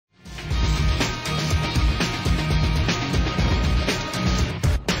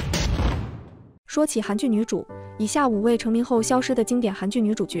说起韩剧女主，以下5位成名后消失的经典韩剧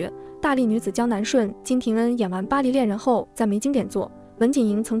女主角：大力女子江南顺、金廷恩演完《巴黎恋人》后再没经典作；文景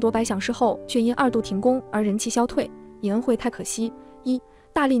莹曾夺百想视后却因2度停工而人气消退，尹恩惠太可惜。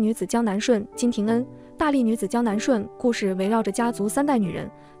大力女子江南顺、金廷恩。大力女子江南顺故事围绕着家族3代女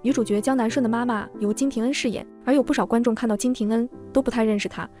人，女主角江南顺的妈妈由金廷恩饰演，而有不少观众看到金廷恩都不太认识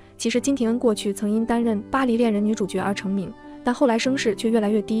她。其实金廷恩过去曾因担任《巴黎恋人》女主角而成名，但后来声势却越来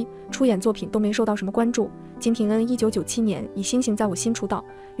越低，出演作品都没受到什么关注。金廷恩1997年以《星星在我心》出道，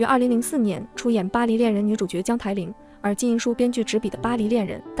于2004年出演《巴黎恋人》女主角江台玲。而金银书编剧执笔的《巴黎恋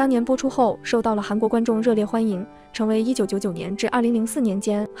人》当年播出后受到了韩国观众热烈欢迎，成为1999年至2004年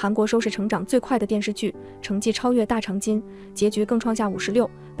间韩国收视成长最快的电视剧，成绩超越大长今，结局更创下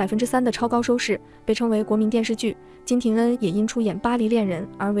56.3%的超高收视，被称为国民电视剧。金廷恩也因出演《巴黎恋人》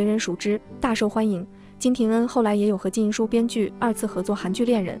而为人熟知，大受欢迎。金廷恩后来也有和金银书编剧2次合作韩剧《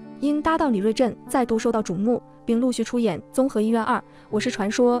恋人》，因搭档李瑞镇再度受到瞩目，并陆续出演《综合医院2》、《我是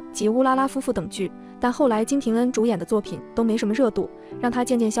传说》及《乌拉拉夫妇》等剧。但后来金廷恩主演的作品都没什么热度，让他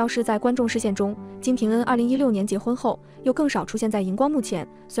渐渐消失在观众视线中。金廷恩2016年结婚后又更少出现在荧光幕前，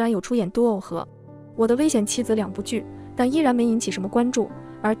虽然有出演《Duo》和《我的危险妻子》2部剧，但依然没引起什么关注。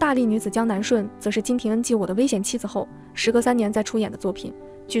而大力女子江南顺则是金廷恩继《我的危险妻子》后时隔3年再出演的作品。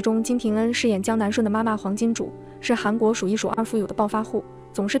剧中金廷恩饰演江南顺的妈妈黄金主，是韩国数1数2富有的暴发户，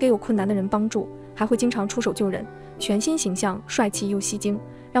总是给有困难的人帮助，还会经常出手救人，全新形象帅气又吸睛，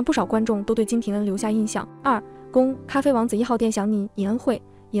让不少观众都对金廷恩留下印象。宫咖啡王子1号店想你，尹恩惠。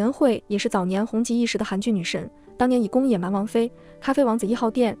尹恩惠也是早年红极一时的韩剧女神，当年以宫野蛮王妃、咖啡王子1号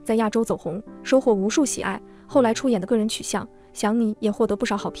店在亚洲走红，收获无数喜爱。后来出演的个人取向想你也获得不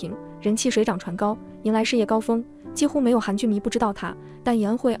少好评，人气水涨船高，迎来事业高峰。几乎没有韩剧迷不知道她，但尹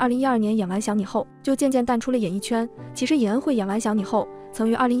恩惠2012年演完想你后就渐渐淡出了演艺圈。其实尹恩惠演完想你后曾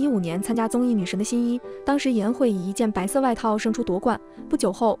于2015年参加综艺女神的新一，当时尹恩惠以一件白色外套胜出夺冠，不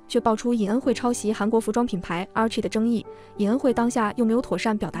久后却爆出尹恩惠抄袭韩国服装品牌 Archie 的争议，尹恩惠当下又没有妥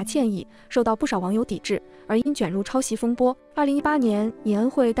善表达歉意，受到不少网友抵制，而因卷入抄袭风波。2018年尹恩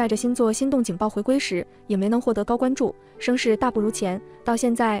惠带着新作《心动警报》回归时也没能获得高关注，声势大不如前。到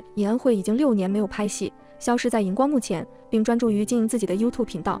现在尹恩惠已经6年没有拍戏，消失在荧光幕前，并专注于经营自己的 YouTube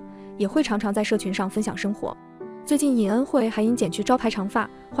频道，也会常常在社群上分享生活。最近尹恩惠还因剪去招牌长发，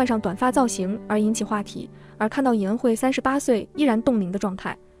换上短发造型而引起话题，而看到尹恩惠38岁依然冻龄的状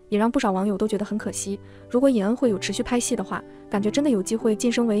态，也让不少网友都觉得很可惜。如果尹恩惠有持续拍戏的话，感觉真的有机会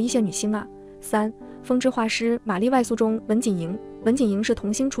晋升为一线女星啊。风之画师玛丽外宿中文景莹。文景莹是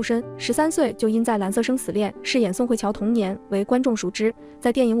童星出身，13岁就因在蓝色生死恋饰演宋慧乔童年为观众熟知，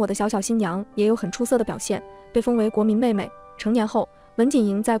在电影我的小小新娘也有很出色的表现，被封为国民妹妹。成年后文景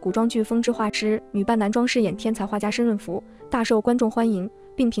莹在古装剧《风之画师》女扮男装饰演天才画家申润福，大受观众欢迎，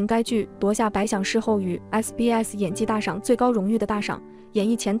并凭该剧夺下百想视后与 SBS 演技大赏最高荣誉的大赏，演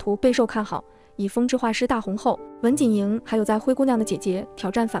艺前途备受看好。以《风之画师》大红后，文景莹还有在《灰姑娘的姐姐》挑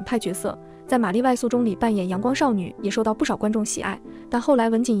战反派角色，在《玛丽外宿中》里扮演阳光少女，也受到不少观众喜爱。但后来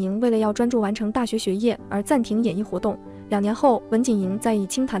文景莹为了要专注完成大学学业而暂停演艺活动。2年后，文景莹在以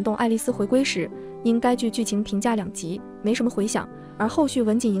青潭洞爱丽丝回归时，因该剧剧情评价2极，没什么回响，而后续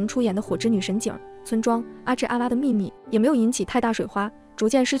文景莹出演的火之女神警、村庄、阿芝阿拉的秘密也没有引起太大水花，逐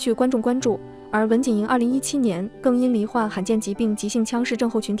渐失去观众关注。而文景莹2017年更因罹患罕见疾病急性腔室症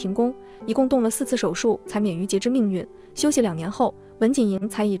候群停工，一共动了4次手术才免于截肢命运。休息2年后，文景莹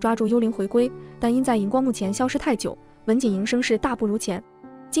才以抓住幽灵回归，但因在荧光幕前消失太久，文景莹声势大不如前，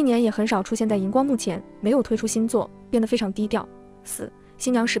近年也很少出现在荧光幕前，没有推出新作，变得非常低调。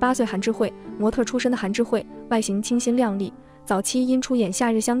新娘18岁韩智慧。模特出身的韩智慧外形清新靓丽，早期因出演《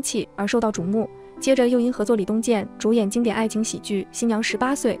夏日香气》而受到瞩目，接着又因合作李东健主演经典爱情喜剧《新娘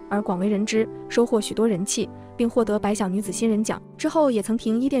18岁》而广为人知，收获许多人气，并获得百想女子新人奖。之后也曾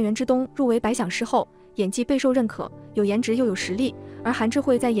凭《伊甸园之冬》入围百想视后，演技备受认可，有颜值又有实力。而韩智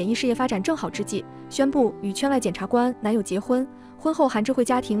慧在演艺事业发展正好之际，宣布与圈外检察官男友结婚。婚后韩智慧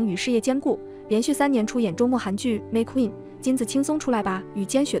家庭与事业兼顾，连续3年出演周末韩剧《Make Queen》、金子轻松出来吧与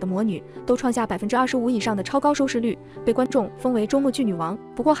尖雪的魔女都创下25%以上的超高收视率，被观众封为周末剧女王。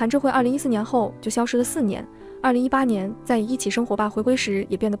不过韩智慧2014年后就消失了4年，2018年在以一起生活吧回归时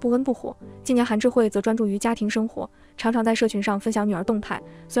也变得不温不火。今年韩智慧则专注于家庭生活，常常在社群上分享女儿动态，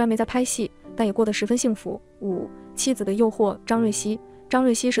虽然没在拍戏，但也过得十分幸福。妻子的诱惑。张瑞熙。张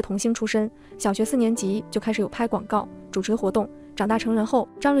瑞熙是童星出身，小学4年级就开始有拍广告、主持活动。长大成人后，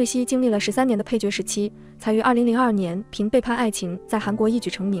张瑞熙经历了13年的配角时期，才于2002年凭《背叛爱情》在韩国一举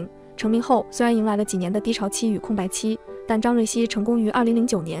成名。成名后，虽然迎来了几年的低潮期与空白期，但张瑞熙成功于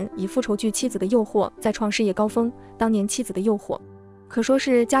2009年以复仇剧《妻子的诱惑》再创事业高峰。当年《妻子的诱惑》可说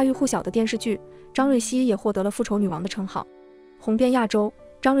是家喻户晓的电视剧，张瑞熙也获得了复仇女王的称号。红遍亚洲，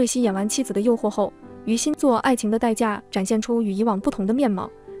张瑞熙演完《妻子的诱惑》后，于新作《爱情的代价》展现出与以往不同的面貌，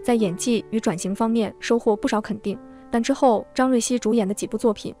在演技与转型方面收获不少肯定。但之后张瑞熙主演的几部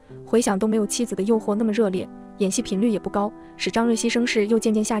作品回响都没有《妻子的诱惑》那么热烈，演戏频率也不高，使张瑞熙声势又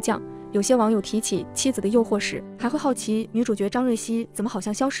渐渐下降。有些网友提起《妻子的诱惑》时，还会好奇女主角张瑞熙怎么好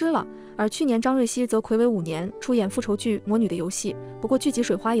像消失了。而去年张瑞熙则睽违5年出演复仇剧《魔女的游戏》，不过剧集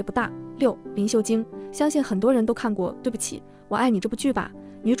水花也不大。6. 林秀晶，相信很多人都看过《对不起，我爱你》这部剧吧？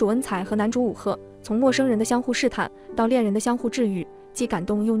女主恩彩和男主武赫从陌生人的相互试探到恋人的相互治愈，既感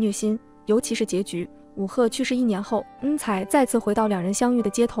动又虐心，尤其是结局。武赫去世1年后，恩彩再次回到两人相遇的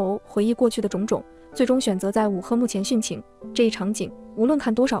街头，回忆过去的种种，最终选择在武赫墓前殉情。这一场景无论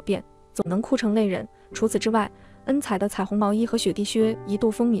看多少遍，总能哭成泪人。除此之外，恩彩的彩虹毛衣和雪地靴一度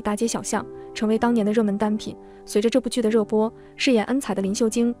风靡大街小巷，成为当年的热门单品。随着这部剧的热播，饰演恩彩的林秀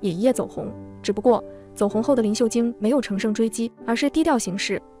晶也一夜走红。只不过走红后的林秀晶没有乘胜追击，而是低调行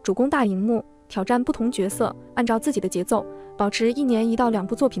事，主攻大荧幕，挑战不同角色，按照自己的节奏保持1年1到2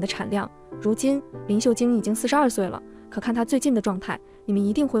部作品的产量。如今林秀晶已经42岁了，可看她最近的状态，你们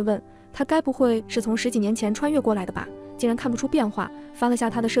一定会问，她该不会是从10几年前穿越过来的吧？竟然看不出变化。翻了下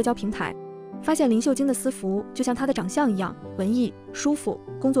她的社交平台，发现林秀晶的私服就像她的长相一样文艺舒服，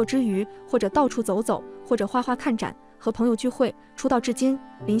工作之余或者到处走走，或者画画看展，和朋友聚会。出道至今，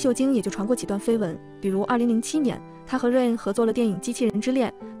林秀晶也就传过几段绯闻，比如2007年她和瑞恩合作了电影《机器人之恋》，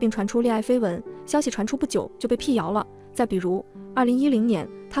并传出恋爱绯闻，消息传出不久就被辟谣了。再比如2010年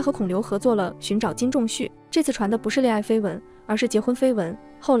她和孔刘合作了《寻找金钟旭》，这次传的不是恋爱绯闻，而是结婚绯闻。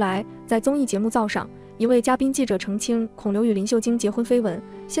后来在综艺节目《造》上，一位嘉宾记者澄清孔刘与林秀晶结婚绯闻，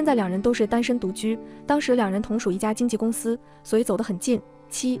现在两人都是单身独居，当时两人同属一家经纪公司，所以走得很近。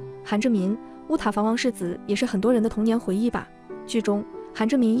7. 韩志民，乌塔房王世子也是很多人的童年回忆吧。剧中韩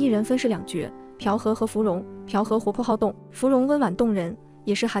志民一人分饰2角，朴和芙蓉。朴和活泼好动，芙蓉温婉动人，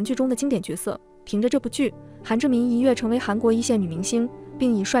也是韩剧中的经典角色。凭着这部剧，韩志民一跃成为韩国1线女明星，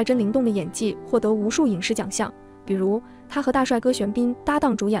并以率真灵动的演技获得无数影视奖项。比如她和大帅哥玄彬搭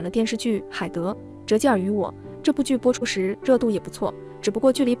档主演了电视剧《海德折吉尔与我》，这部剧播出时热度也不错，只不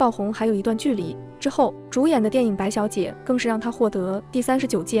过距离爆红还有一段距离。之后主演的电影《白小姐》更是让她获得第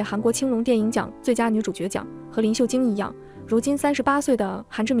39届韩国青龙电影奖最佳女主角奖。和林秀晶一样，如今38岁的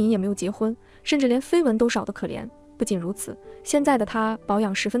韩志民也没有结婚，甚至连绯闻都少得可怜。不仅如此，现在的她保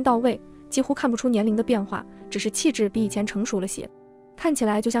养十分到位，几乎看不出年龄的变化，只是气质比以前成熟了些，看起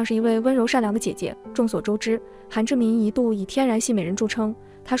来就像是一位温柔善良的姐姐。众所周知，韩志民一度以天然系美人著称，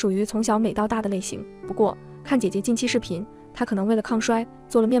她属于从小美到大的类型。不过看姐姐近期视频，她可能为了抗衰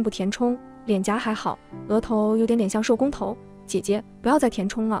做了面部填充，脸颊还好，额头有点脸像瘦工头。姐姐不要再填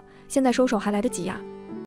充了，现在收手还来得及呀。